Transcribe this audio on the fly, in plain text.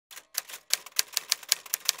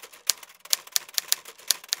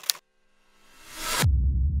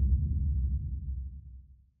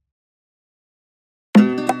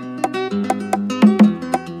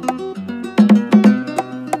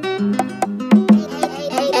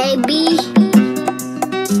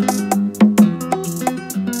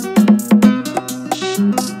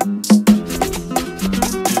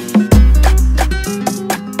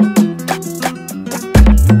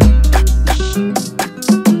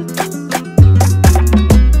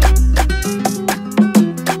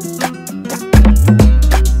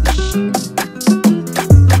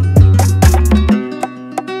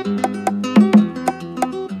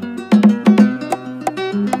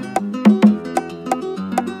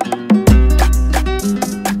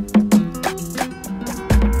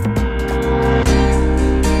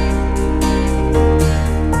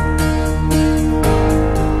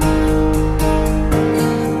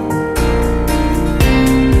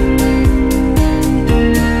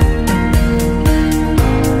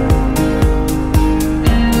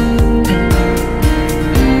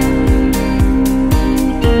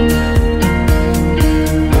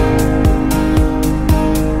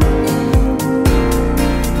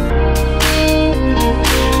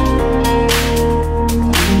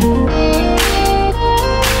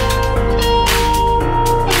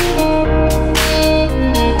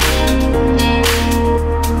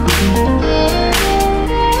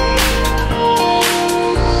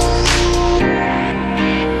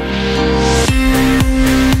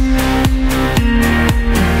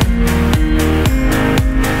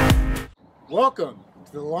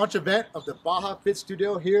launch event of the BF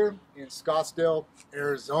Studio here in Scottsdale,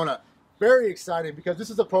 Arizona. Very exciting because this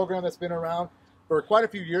is a program that's been around for quite a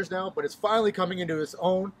few years now, but it's finally coming into its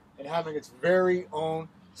own and having its very own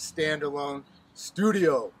standalone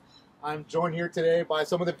studio. I'm joined here today by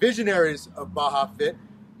some of the visionaries of BF.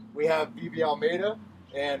 We have Vivi Almeida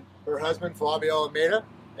and her husband Flavio Almeida,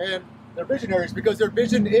 and they're visionaries because their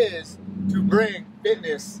vision is to bring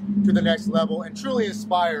fitness to the next level and truly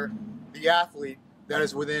inspire the athlete that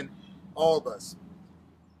is within all of us.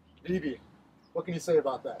 Vivi, what can you say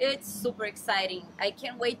about that? It's super exciting. I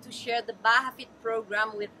can't wait to share the BF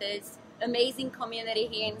program with this amazing community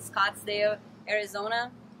here in Scottsdale, Arizona.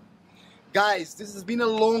 Guys, this has been a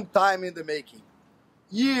long time in the making.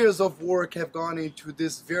 Years of work have gone into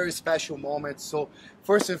this very special moment. So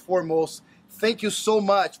first and foremost, thank you so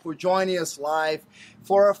much for joining us live.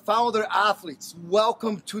 For our founder athletes,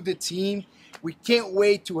 welcome to the team. We can't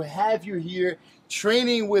wait to have you here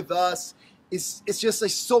training with us. It's just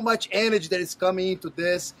like so much energy that is coming into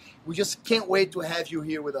this. We just can't wait to have you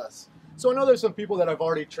here with us. So I know there's some people that have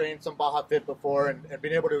already trained some BF before and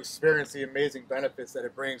been able to experience the amazing benefits that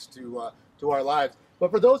it brings to our lives.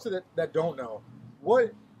 But for those that don't know,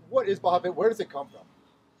 what is BF? Where does it come from?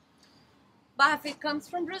 BF comes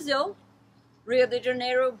from Brazil, Rio de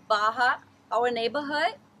Janeiro, Barra, our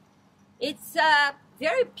neighborhood. It's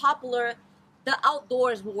very popular, the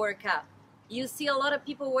outdoors workout. You see a lot of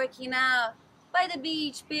people working out by the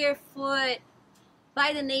beach, barefoot,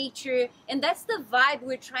 by the nature, and that's the vibe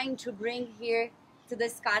we're trying to bring here to the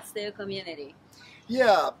Scottsdale community.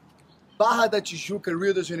 Yeah, Barra da Tijuca,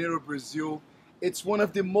 Rio de Janeiro, Brazil. It's one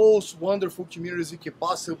of the most wonderful communities you could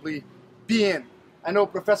possibly be in. I know,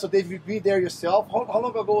 Professor Dave, you've been there yourself. How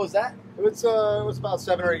long ago was that? It was about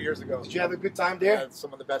 7 or 8 years ago. Did you have a good time there? Yeah, it's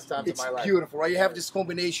some of the best times of my life. It's beautiful, right? You have this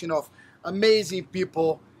combination of amazing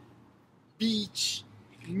people, beach,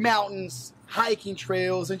 mountains, hiking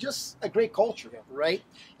trails, and just a great culture, right?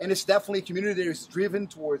 And it's definitely a community that is driven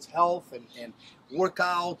towards health and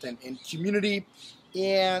workout and community.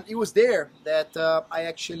 And it was there that I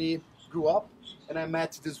actually grew up, and I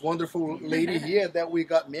met this wonderful lady here that we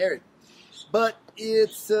got married. But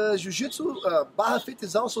it's Jiu-Jitsu, BF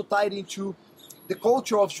is also tied into the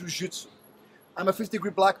culture of Jiu-Jitsu. I'm a 5th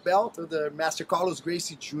degree black belt of the Master Carlos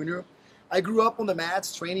Gracie Jr. I grew up on the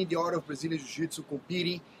mats, training the art of Brazilian Jiu-Jitsu,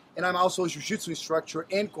 competing, and I'm also a Jiu-Jitsu instructor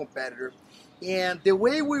and competitor. And the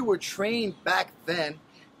way we were trained back then,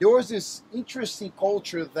 there was this interesting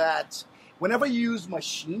culture that whenever you use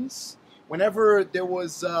machines, whenever there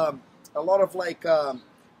was a lot of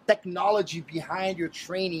technology behind your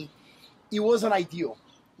training, it wasn't ideal.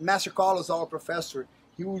 Master Carlos, our professor,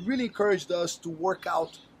 he would really encourage us to work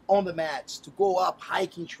out on the mats, to go up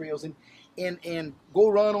hiking trails and go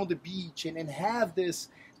run on the beach and have this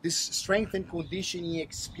strength and conditioning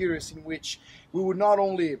experience in which we would not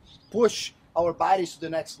only push our bodies to the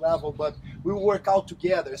next level, but we would work out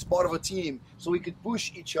together as part of a team so we could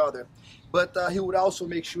push each other. But he would also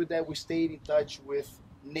make sure that we stayed in touch with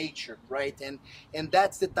nature, right? And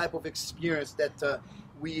that's the type of experience that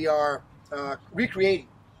we are recreating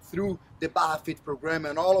through the BF program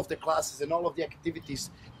and all of the classes and all of the activities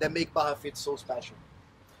that make BF so special.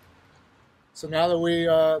 So now that we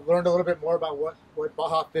learned a little bit more about what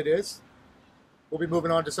BF is, we'll be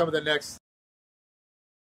moving on to some of the next.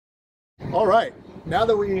 All right, now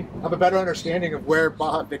that we have a better understanding of where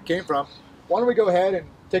BF came from, why don't we go ahead and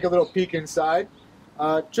take a little peek inside.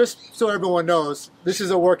 Just so everyone knows, this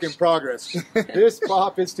is a work in progress. This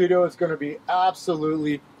BF studio is going to be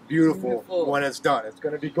absolutely beautiful when it's done. It's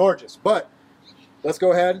going to be gorgeous. But let's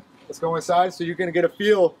go ahead, let's go inside so you're going to get a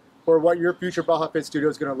feel for what your future BF studio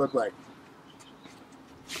is going to look like.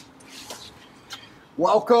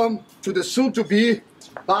 Welcome to the soon-to-be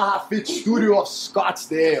BF Studio of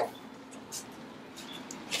Scottsdale.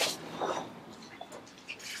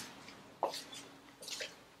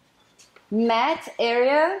 Mat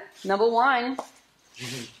area number 1.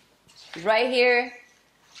 Right here,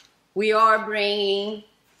 we are bringing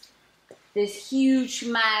this huge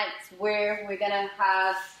mat where we're gonna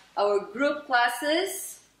have our group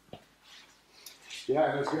classes.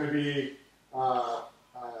 Yeah, there's going to be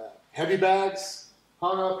heavy bags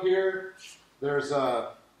hung up here. There's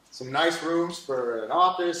some nice rooms for an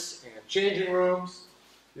office and changing rooms.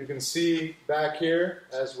 You can see back here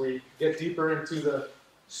as we get deeper into the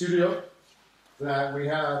studio that we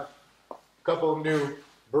have a couple of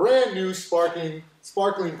brand new sparkling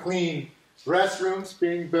clean restrooms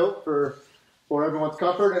being built for everyone's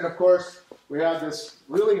comfort. And of course, we have this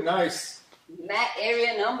really nice mat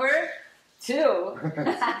area number 2.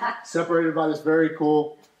 separated by this very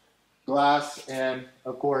cool glass and,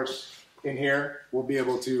 of course, in here, we'll be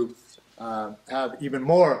able to have even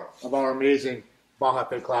more of our amazing Baja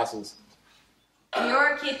Fit classes. We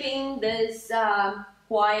are keeping this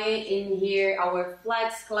quiet in here. Our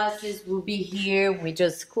flex classes will be here. We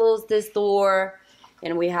just closed this door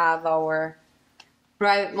and we have our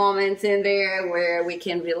private moments in there where we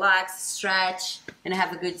can relax, stretch, and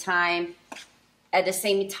have a good time. At the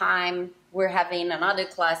same time, we're having another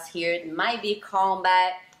class here. It might be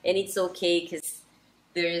combat, and it's okay because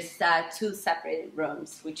there's 2 separate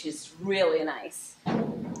rooms, which is really nice.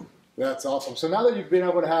 That's awesome. So now that you've been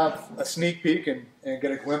able to have a sneak peek and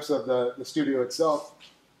get a glimpse of the studio itself,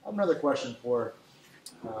 I have another question for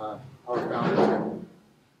our founders here.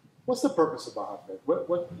 What's the purpose of Baja Fit?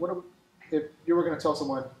 If you were going to tell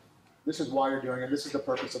someone, this is why you're doing it, this is the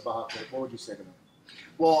purpose of Baja Fit, what would you say to them?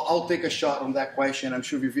 Well, I'll take a shot on that question. I'm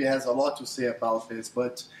sure Vivi has a lot to say about this,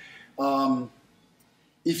 but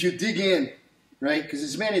if you dig in, right, because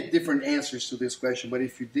there's many different answers to this question, but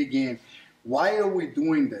if you dig in, why are we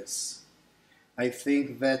doing this? I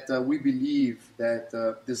think that we believe that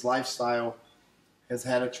this lifestyle has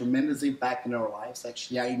had a tremendous impact in our lives.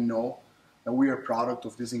 Actually, I know that we are a product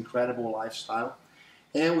of this incredible lifestyle.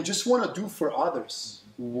 And we just want to do for others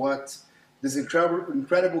what this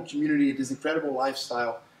incredible community, this incredible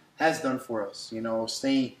lifestyle has done for us. You know,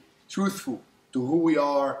 staying truthful to who we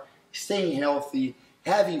are, staying healthy,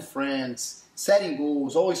 having friends, setting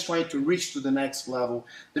goals, always trying to reach to the next level.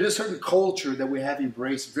 There is a certain culture that we have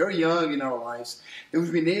embraced very young in our lives that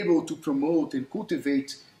we've been able to promote and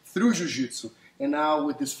cultivate through Jiu-Jitsu. And now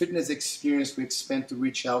with this fitness experience, we expect to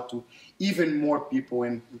reach out to even more people,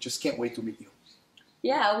 and we just can't wait to meet you.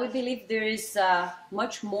 Yeah, we believe there is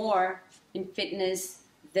much more in fitness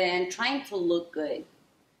than trying to look good.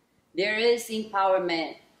 There is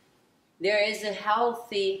empowerment. There is a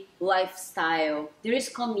healthy lifestyle. There is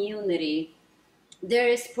community. There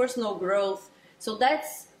is personal growth. So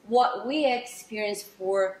that's what we experienced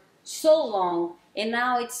for so long. And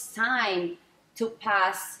now it's time to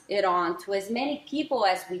pass it on to as many people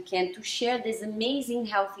as we can to share this amazing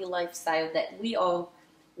healthy lifestyle that we all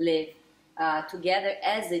live together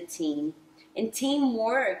as a team. And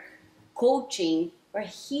teamwork, coaching are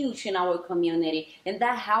huge in our community, and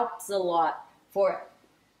that helps a lot for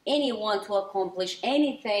anyone to accomplish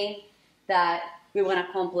anything that we want to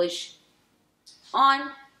accomplish on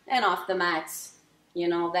and off the mats. You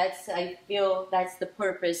know, I feel that's the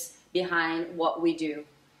purpose behind what we do.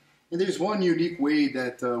 And there's one unique way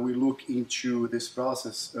that we look into this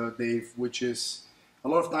process, Dave, which is a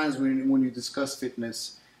lot of times when you discuss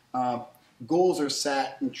fitness, goals are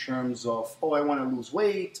set in terms of, oh, I want to lose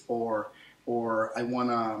weight, or I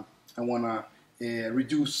wanna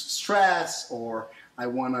reduce stress, or I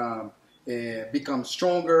wanna become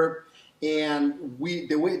stronger. And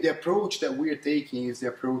the approach that we are taking is the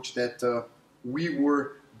approach that we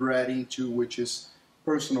were bred into, which is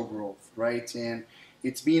personal growth, right? And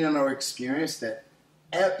it's been in our experience that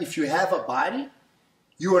if you have a body,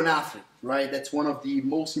 you're an athlete, right? That's one of the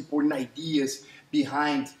most important ideas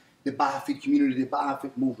behind the Baja Fit community, the Baja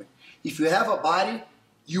Fit movement. If you have a body,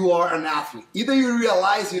 you are an athlete. Either you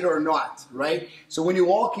realize it or not, right? So when you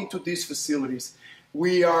walk into these facilities,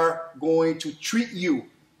 we are going to treat you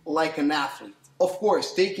like an athlete. Of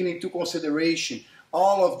course, taking into consideration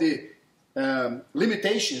all of the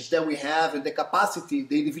limitations that we have and the capacity,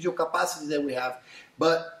 the individual capacity that we have.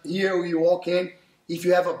 But here you walk in, if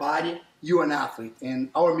you have a body, you're an athlete. And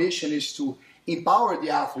our mission is to empower the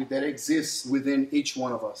athlete that exists within each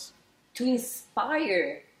one of us. To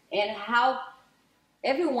inspire and help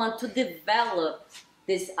everyone to develop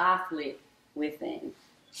this athlete within.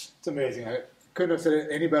 It's amazing. I couldn't have said it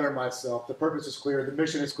any better myself. The purpose is clear, the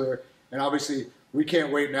mission is clear, and obviously we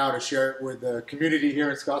can't wait now to share it with the community here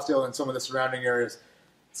in Scottsdale and some of the surrounding areas.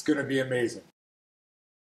 It's going to be amazing.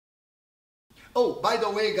 Oh, by the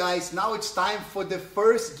way, guys, now it's time for the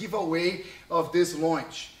first giveaway of this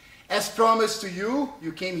launch. As promised to you,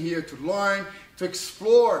 you came here to learn, to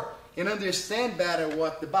explore, and understand better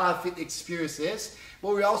what the Baja Fit experience is,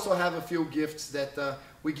 but we also have a few gifts that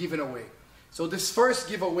we're giving away. So this first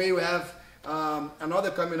giveaway, we have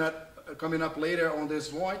another coming up later on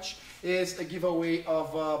this launch, is a giveaway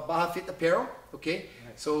of Baja Fit apparel, okay?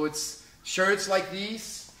 Nice. So it's shirts like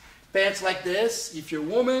these, pants like this, if you're a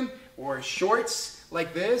woman, or shorts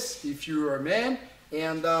like this, if you're a man,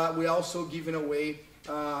 and we're also giving away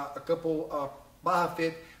a couple of Baja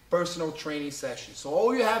Fit personal training sessions. So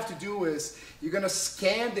all you have to do is you're gonna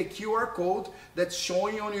scan the QR code that's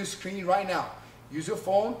showing on your screen right now. Use your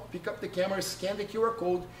phone, pick up the camera, scan the QR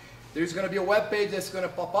code. There's gonna be a web page that's gonna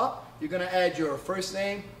pop up. You're gonna add your first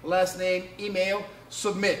name, last name, email,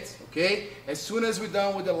 submit, okay? As soon as we're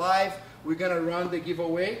done with the live, we're gonna run the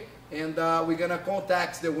giveaway, and we're gonna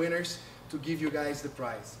contact the winners to give you guys the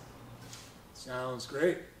prize. Sounds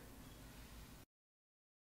great.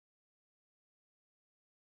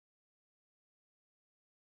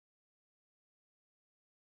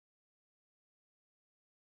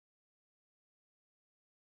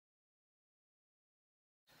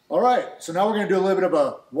 All right, so now we're going to do a little bit of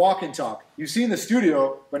a walk and talk. You've seen the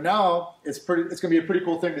studio, but now it's going to be a pretty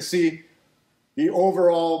cool thing to see the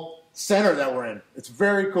overall center that we're in. It's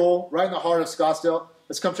very cool, right in the heart of Scottsdale.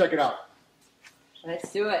 Let's come check it out.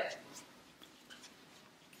 Let's do it.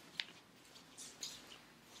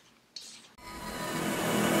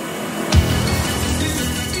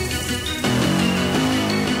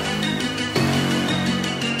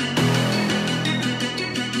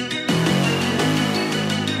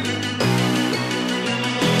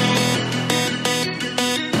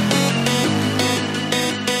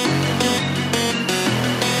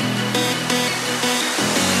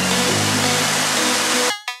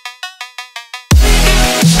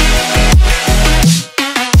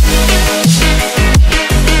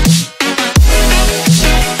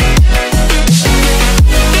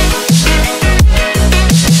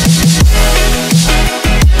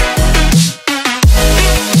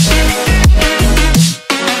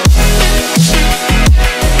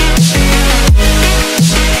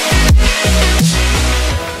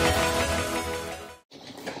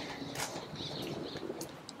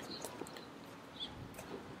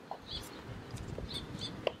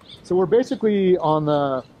 So we're basically on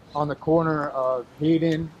the corner of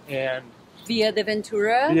Hayden and Via de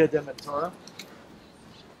Ventura. Via de Ventura.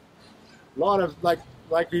 A lot of, like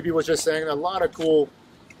Bibi was just saying, a lot of cool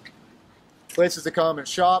places to come and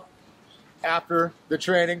shop after the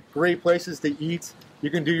training. Great places to eat. You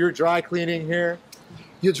can do your dry cleaning here.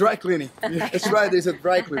 Your dry cleaning. That's right, there's a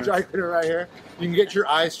dry cleaner. Dry cleaner right here. You can get your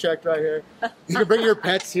eyes checked right here. You can bring your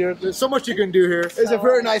pets here. There's so much you can do here. There's a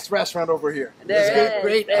very nice restaurant over here. There's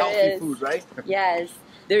great healthy food, right? Yes.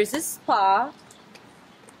 There's a spa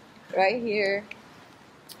right here.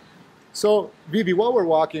 So, Bibi, while we're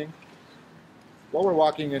walking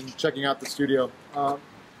and checking out the studio, can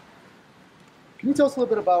you tell us a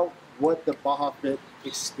little bit about what the BF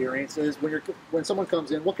experience is? When someone comes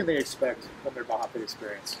in, what can they expect from their BF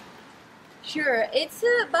experience? Sure. It's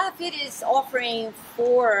BF is offering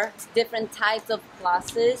 4 different types of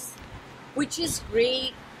classes, which is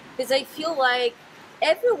great because I feel like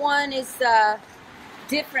everyone is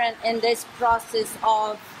different in this process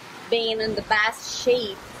of being in the best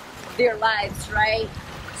shape of their lives, right?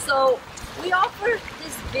 So we offer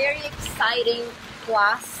this very exciting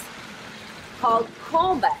class called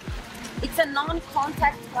Combat. It's a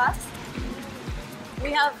non-contact class.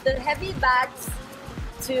 We have the heavy bags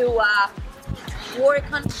to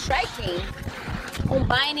work on striking,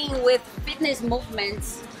 combining with fitness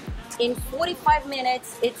movements. In 45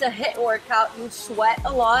 minutes, it's a HIIT workout. You sweat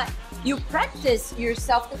a lot. You practice your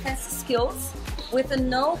self-defense skills with a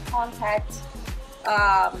no contact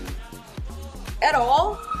at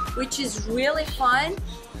all, which is really fun.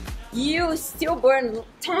 You still burn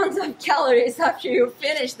tons of calories after you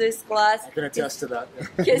finish this class. I can attest to that.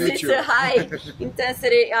 Because it's a high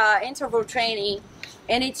intensity interval training,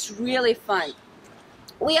 and it's really fun.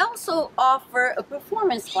 We also offer a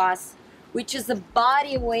performance class, which is a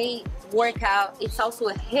body weight workout. It's also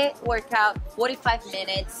a HIIT workout, 45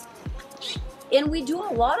 minutes. And we do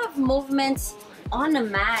a lot of movements on the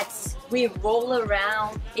mats. We roll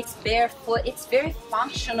around, it's barefoot, it's very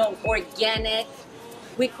functional, organic.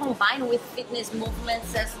 We combine with fitness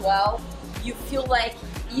movements as well. You feel like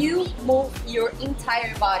you move your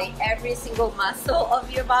entire body, every single muscle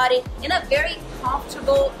of your body in a very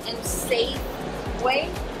comfortable and safe way,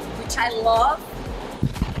 which I love.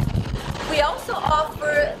 We also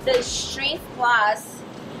offer the strength class,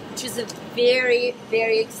 which is a very,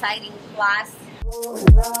 very exciting class.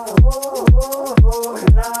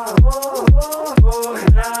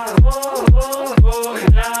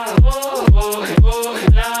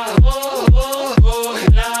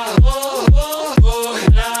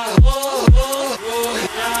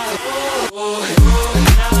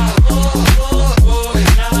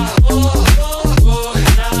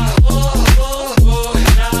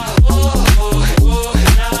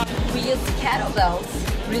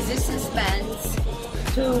 Resistance bands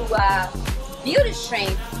to build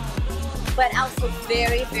strength, but also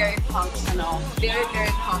very, very functional, very, very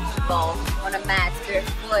comfortable on a mat,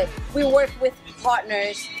 barefoot. We work with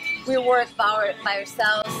partners, we work by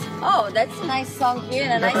ourselves. Oh, that's a nice song here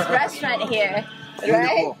and a nice restaurant here,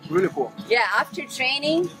 right? Really cool. Yeah, after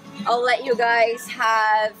training, I'll let you guys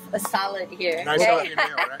have a salad here. Nice okay? meal,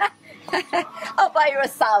 right? I'll buy you a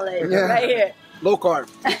salad right here. Low carb.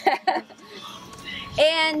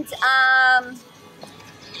 And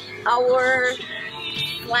our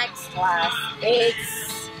flex class,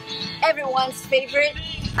 it's everyone's favorite.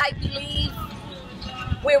 I believe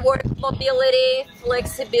we work mobility,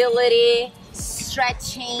 flexibility,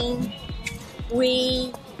 stretching.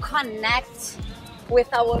 We connect with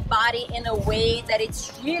our body in a way that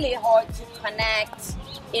it's really hard to connect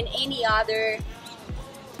in any other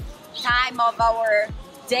time of our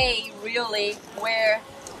day, really, where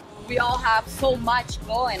we all have so much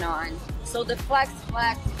going on. So the flex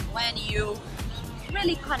when you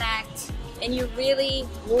really connect and you really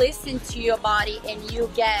listen to your body and you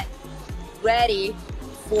get ready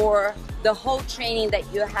for the whole training that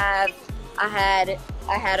you have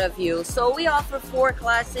ahead of you. So we offer 4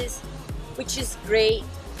 classes, which is great.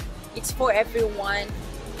 It's for everyone.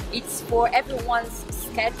 It's for everyone's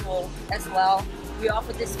schedule as well. We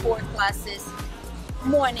offer these 4 classes,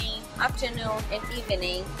 morning, afternoon, and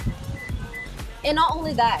evening. And not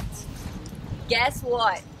only that, guess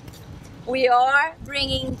what? We are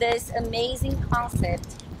bringing this amazing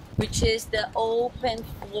concept, which is the open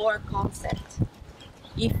floor concept.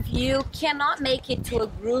 If you cannot make it to a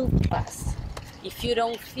group class, if you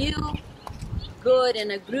don't feel good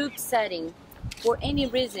in a group setting for any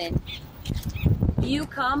reason, you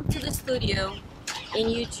come to the studio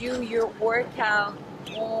and you do your workout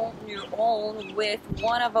on your own with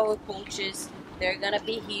one of our coaches. They're gonna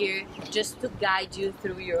be here just to guide you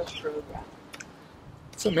through your program.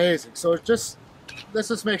 It's amazing. So let's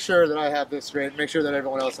just make sure that I have this straight, make sure that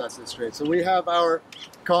everyone else has this straight. So we have our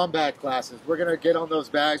combat classes. We're gonna get on those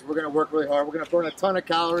bags. We're gonna work really hard. We're gonna burn a ton of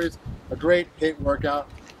calories, a great HIIT workout.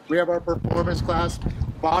 We have our performance class,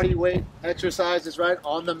 body weight exercises, right,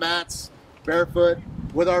 on the mats, barefoot,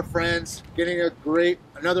 with our friends, getting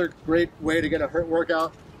another great way to get a HIIT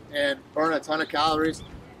workout and burn a ton of calories.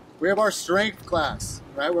 We have our strength class,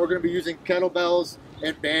 right? We're going to be using kettlebells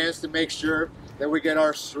and bands to make sure that we get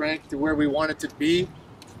our strength to where we want it to be,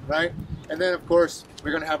 right? And then, of course,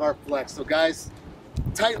 we're going to have our flex. So guys,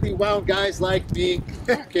 tightly wound guys like me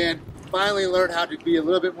can finally learn how to be a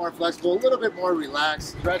little bit more flexible, a little bit more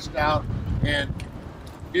relaxed, stretched out, and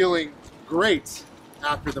feeling great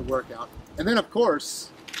after the workout. And then, of course,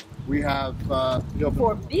 we have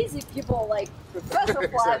for busy people like Professor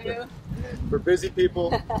Flavio. For busy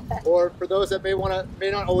people, or for those that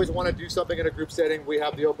may not always want to do something in a group setting, we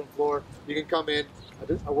have the open floor. You can come in.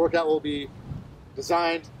 A workout will be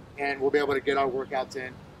designed, and we'll be able to get our workouts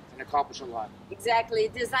in and accomplish a lot.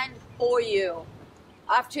 Exactly, designed for you.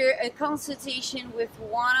 After a consultation with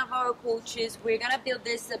one of our coaches, we're gonna build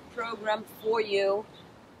this program for you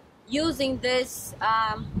using this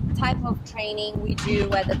type of training we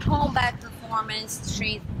do at the combat, performance,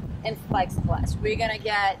 strength, and flex class. We're gonna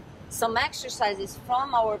get some exercises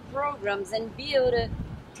from our programs and build a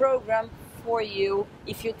program for you.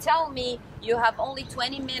 If you tell me you have only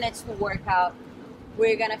 20 minutes to work out,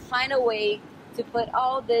 we're gonna find a way to put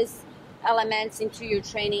all these elements into your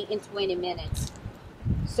training in 20 minutes.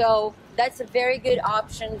 So that's a very good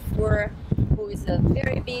option for who is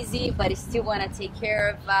very busy but still want to take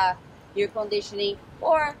care of your conditioning,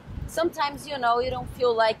 or sometimes you don't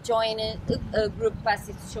feel like joining a group class,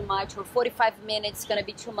 it's too much, or 45 minutes is going to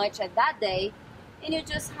be too much at that day, and you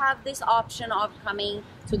just have this option of coming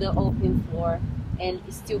to the open floor and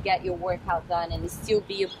still get your workout done and still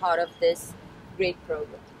be a part of this great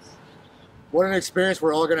program. What an experience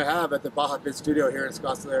we're all going to have at the BF Studio here in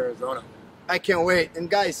Scottsdale, Arizona. I can't wait. And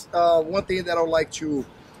guys, one thing that I would like to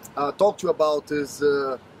talk to you about is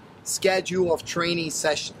the schedule of training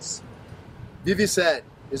sessions. Vivi said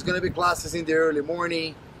there's going to be classes in the early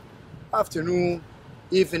morning, afternoon,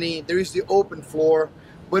 evening. There is the open floor.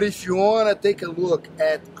 But if you want to take a look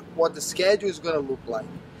at what the schedule is going to look like,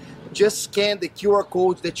 just scan the QR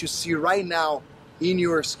code that you see right now in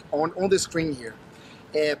your on the screen here.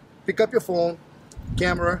 And pick up your phone,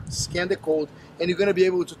 camera, scan the code, and you're going to be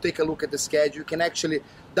able to take a look at the schedule. You can actually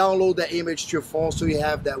download that image to your phone so you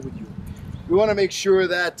have that with you. We want to make sure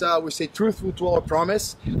that we stay truthful to our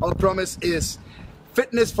promise. Our promise is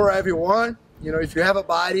fitness for everyone. If you have a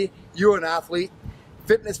body, you're an athlete.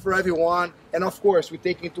 Fitness for everyone. And of course, we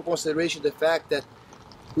take into consideration the fact that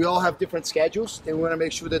we all have different schedules, and we want to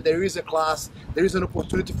make sure that there is a class, there is an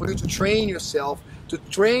opportunity for you to train yourself, to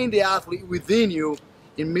train the athlete within you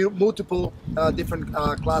in multiple different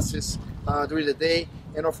classes during the day,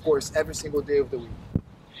 and of course, every single day of the week.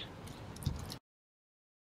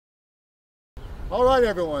 All right,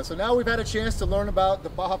 everyone. So now we've had a chance to learn about the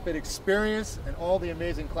BF experience and all the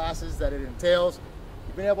amazing classes that it entails.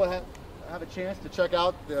 You've been able to have a chance to check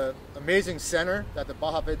out the amazing center that the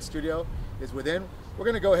BF Studio is within, we're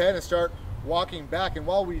going to go ahead and start walking back. And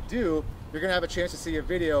while we do, you're going to have a chance to see a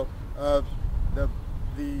video of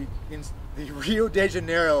the Rio de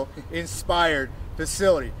Janeiro inspired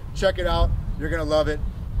facility. Check it out. You're going to love it.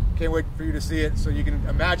 Can't wait for you to see it so you can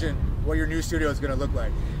imagine what your new studio is going to look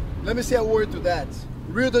like. Let me say a word to that.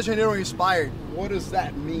 Rio de Janeiro inspired. What does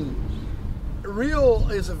that mean? Rio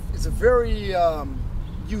is a very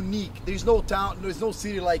unique. There's no town, there's no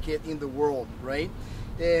city like it in the world, right?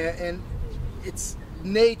 And its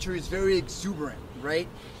nature is very exuberant, right?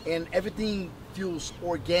 And everything feels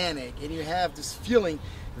organic, and you have this feeling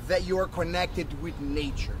that you are connected with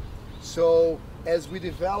nature. So as we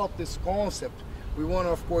develop this concept, we want,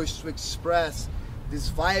 of course, to express this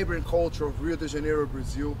vibrant culture of Rio de Janeiro,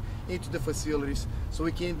 Brazil, into the facilities, so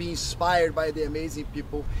we can be inspired by the amazing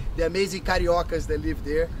people, the amazing cariocas that live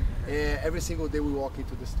there. Every single day we walk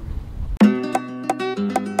into the studio.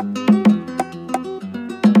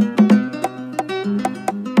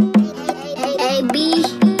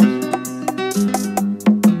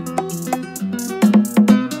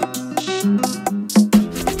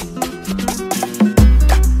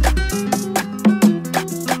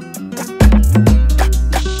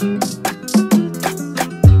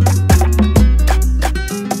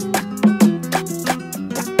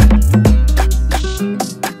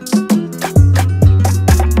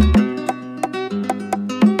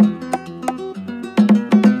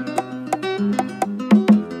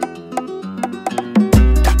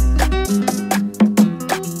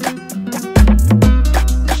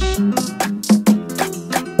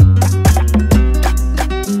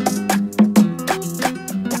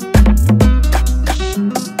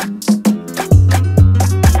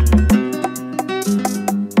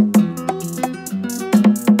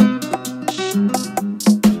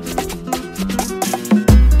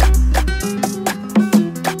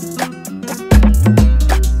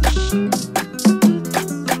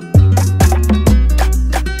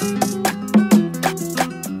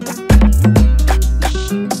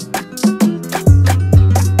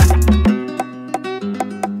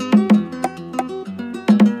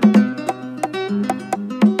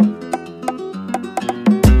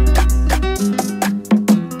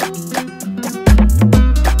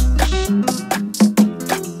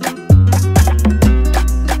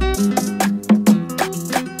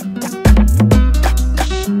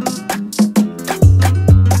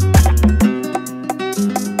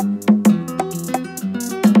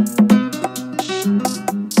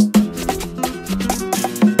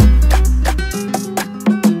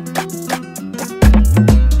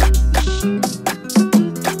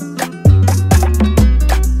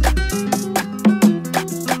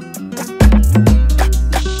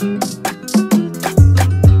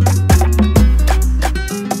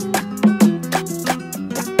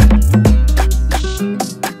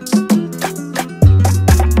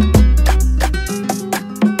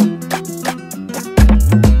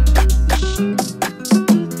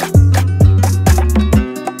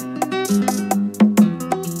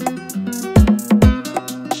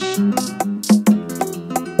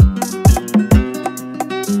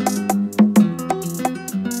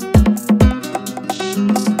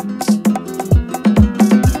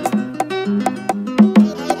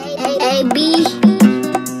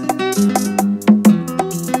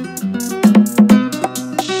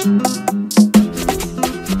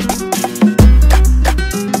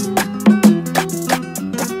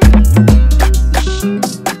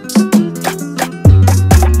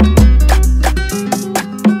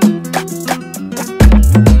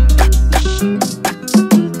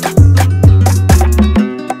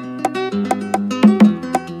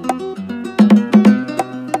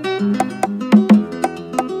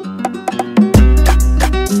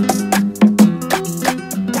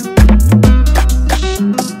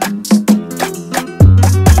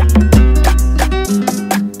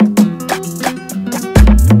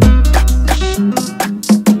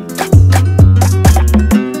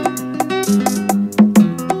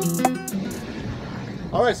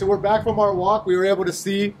 Alright, so we're back from our walk. We were able to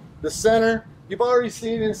see the center. You've already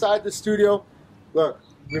seen inside the studio. Look,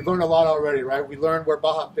 we've learned a lot already, right? We learned where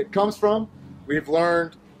BF Fit comes from. We've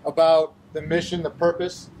learned about the mission, the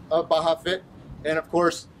purpose of BF Fit. And of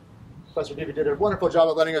course, Professor Divi did a wonderful job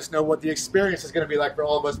of letting us know what the experience is going to be like for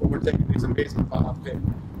all of us when we're taking these amazing BF Fit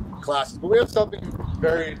classes. But we have something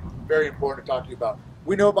very, very important to talk to you about.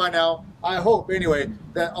 We know by now, I hope anyway,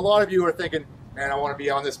 that a lot of you are thinking, man, I want to be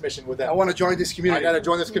on this mission with them. I want to join this community. I got to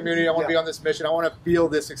join this community. I want to be on this mission. I want to feel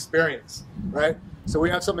this experience, right? So we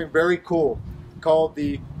have something very cool called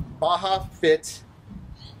the BF Fit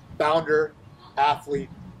Founder Athlete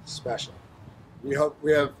Special. We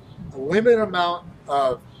have a limited amount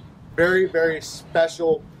of very, very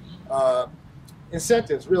special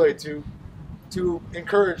incentives, really, to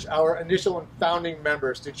encourage our initial and founding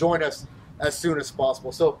members to join us as soon as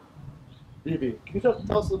possible. So, BB, can you tell us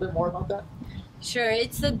a little bit more about that? Sure,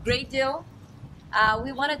 it's a great deal.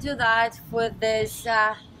 We want to do that for this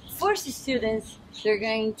first students. They're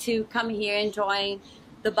going to come here and join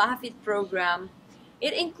the BF program.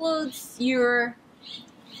 It includes your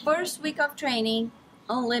first week of training,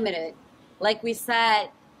 unlimited. Like we said,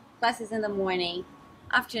 classes in the morning,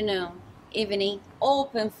 afternoon, evening,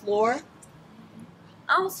 open floor.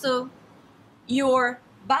 Also, your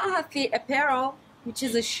BF apparel, which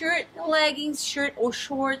is a shirt, leggings, shirt or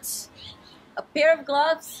shorts, a pair of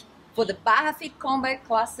gloves for the BF combat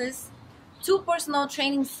classes, 2 personal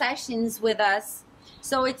training sessions with us.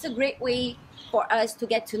 So it's a great way for us to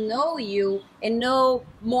get to know you and know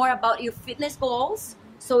more about your fitness goals.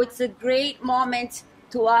 So it's a great moment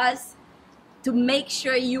to us to make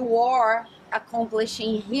sure you are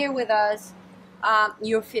accomplishing here with us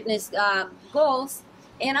your fitness goals,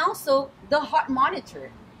 and also the heart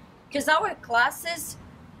monitor, because our classes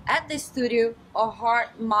at the studio are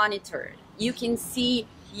heart monitored. You can see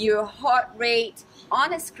your heart rate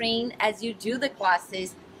on a screen as you do the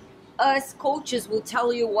classes. Us coaches will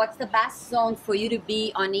tell you what's the best zone for you to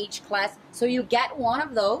be on each class, so you get one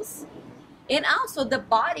of those. And also the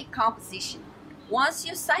body composition. Once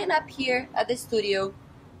you sign up here at the studio,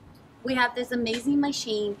 we have this amazing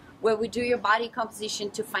machine where we do your body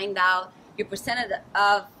composition to find out your percentage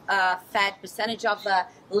of fat, percentage of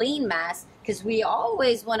lean mass, because we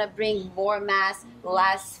always want to bring more mass,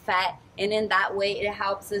 less fat, and in that way it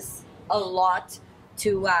helps us a lot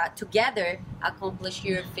to together accomplish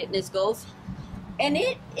your fitness goals. And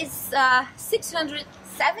it is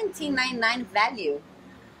 $617.99 value.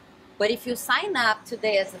 But if you sign up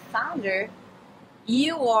today as a founder,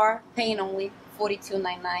 you are paying only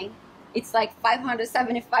 $42.99. It's like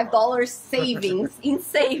 $575 savings in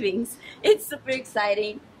savings. It's super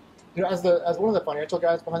exciting. You know, as one of the financial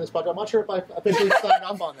guys behind this project, I'm not sure if I officially signed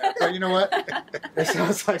up on that. But you know what? It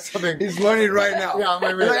sounds like something. He's learning right now. Yeah, I'm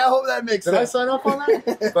like, I hope that makes sense. Did I sign up on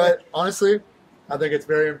that? But honestly, I think it's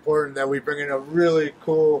very important that we bring in a really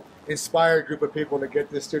cool, inspired group of people to get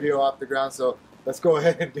this studio off the ground. So let's go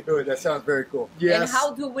ahead and do it. That sounds very cool. Yes. And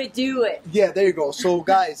how do we do it? Yeah, there you go. So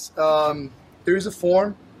guys, there is a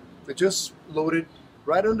form that just loaded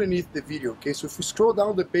right underneath the video. Okay, so if you scroll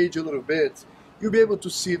down the page a little bit, you'll be able to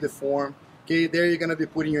see the form. Okay, there you're gonna be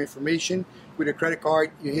putting your information with your credit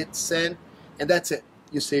card. You hit send, and that's it.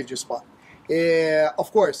 You saved your spot.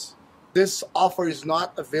 Of course, this offer is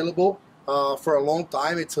not available for a long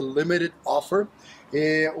time. It's a limited offer.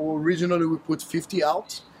 Originally, we put 50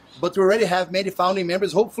 out, but we already have many founding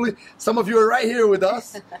members. Hopefully, some of you are right here with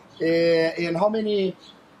us. And how many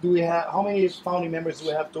do we have? How many founding members do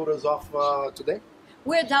we have totals of today?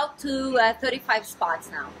 We're down to 35 spots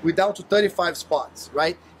now. We're down to 35 spots,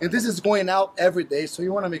 right? And this is going out every day, so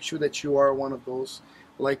you want to make sure that you are one of those.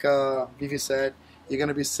 Like Vivi said, you're going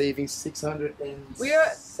to be saving $675.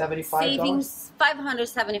 We're saving $575.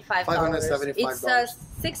 $575.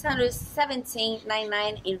 It's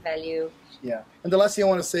 $617.99 in value. Yeah. And the last thing I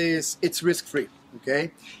want to say is it's risk-free,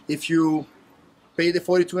 okay? If you pay the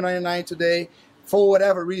 $42.99 today, for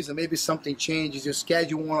whatever reason, maybe something changes, your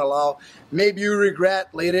schedule won't allow, maybe you regret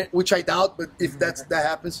later, which I doubt, but if that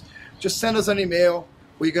happens, just send us an email.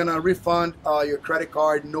 We're gonna refund your credit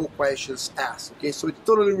card, no questions asked. Okay, so it's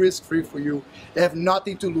totally risk-free for you. They have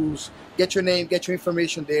nothing to lose. Get your name, get your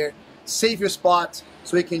information there, save your spot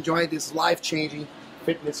so you can join this life-changing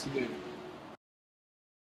fitness community.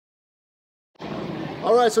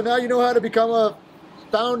 All right, so now you know how to become a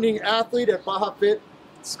founding athlete at Baja Fit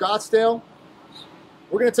Scottsdale.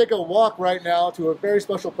 We're going to take a walk right now to a very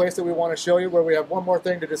special place that we want to show you, where we have one more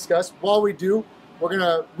thing to discuss. While we do, we're going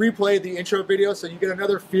to replay the intro video so you get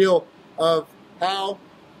another feel of how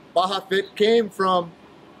Baja Fit came from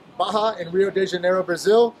Baja in Rio de Janeiro,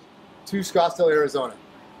 Brazil, to Scottsdale, Arizona.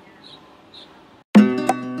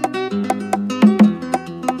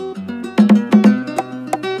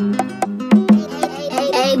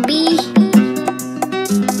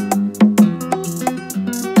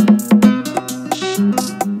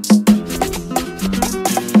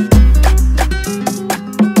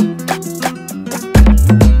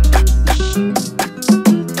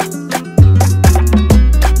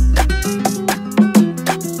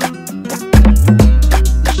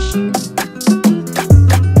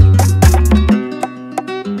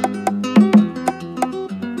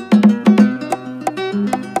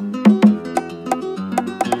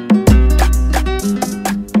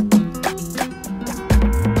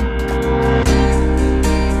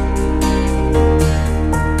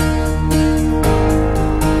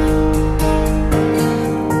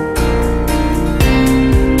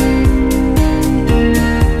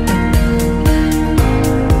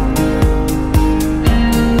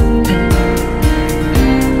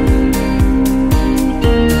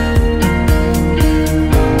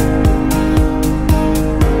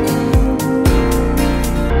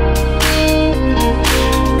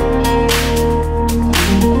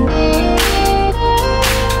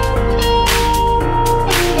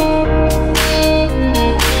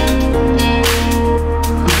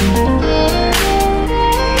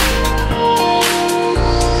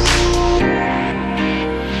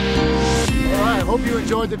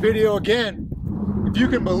 enjoyed the video again, if you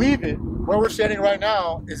can believe it, where we're standing right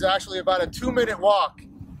now is actually about a 2-minute walk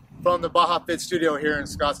from the Baja Fit studio here in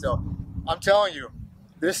Scottsdale. I'm telling you,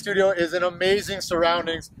 this studio is in amazing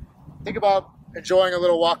surroundings. Think about enjoying a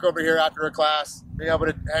little walk over here after a class, being able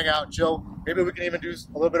to hang out, chill. Maybe we can even do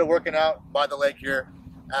a little bit of working out by the lake here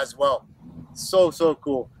as well. So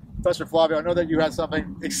cool. Professor Flavio, I know that you had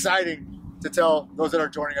something exciting to tell those that are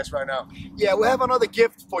joining us right now. Yeah, we have another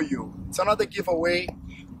gift for you. It's another giveaway.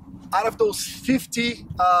 Out of those 50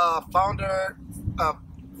 founder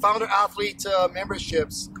athlete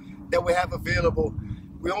memberships that we have available,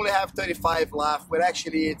 we only have 35 left. But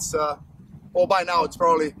actually, it's well, by now it's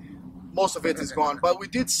probably most of it is gone. But we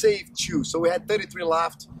did save 2, so we had 33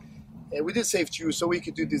 left, and we did save 2, so we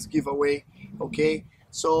could do this giveaway. Okay,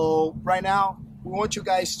 so right now we want you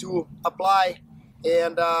guys to apply,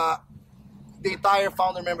 and the entire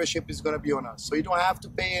founder membership is going to be on us, so you don't have to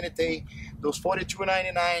pay anything. Those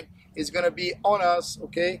 $42.99 is going to be on us.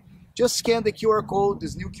 Okay, just scan the QR code,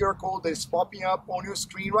 this new QR code that is popping up on your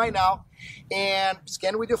screen right now, and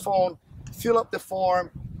scan it with your phone, fill up the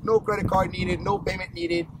form. No credit card needed, no payment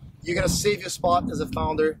needed. You're going to save your spot as a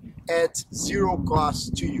founder at 0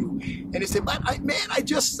 cost to you. And you say, but I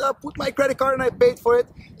just put my credit card and I paid for it.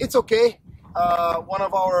 It's okay. One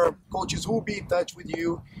of our coaches will be in touch with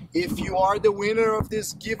you. If you are the winner of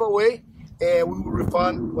this giveaway, we will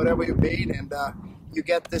refund whatever you paid, and you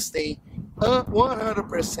get this thing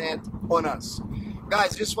 100% on us.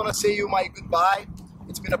 Guys, just want to say you my goodbye.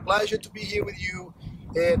 It's been a pleasure to be here with you.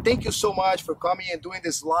 Thank you so much for coming and doing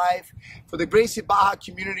this live for the Gracie Baja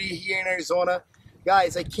community here in Arizona.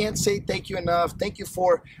 Guys, I can't say thank you enough. Thank you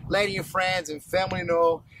for letting your friends and family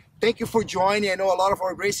know. Thank you for joining. I know a lot of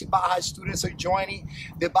our Gracie Baja students are joining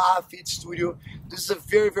the Baja Fit studio. This is a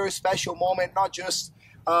very, very special moment, not just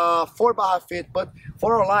for Baja Fit, but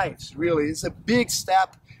for our lives, really. It's a big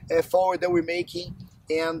step forward that we're making,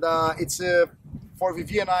 and it's for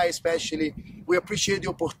Vivi and I especially. We appreciate the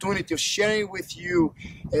opportunity of sharing with you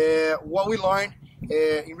what we learned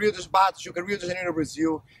in Rio de Janeiro,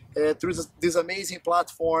 Brazil, through this amazing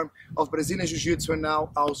platform of Brazilian Jiu-Jitsu and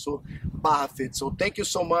now also Baja Fit. So thank you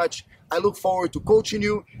so much. I look forward to coaching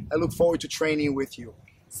you. I look forward to training with you.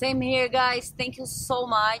 Same here, guys. Thank you so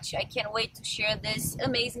much. I can't wait to share this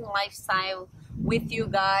amazing lifestyle with you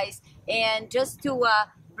guys, and just to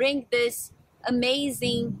bring this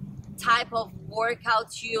amazing type of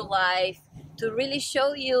workout to your life, to really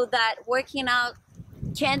show you that working out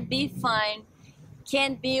can be fun,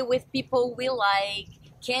 can be with people we like,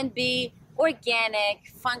 can be organic,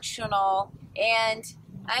 functional, and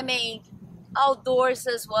I mean outdoors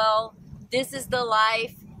as well. This is the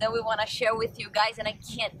life that we want to share with you guys, and I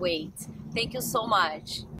can't wait. Thank you so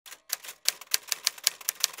much.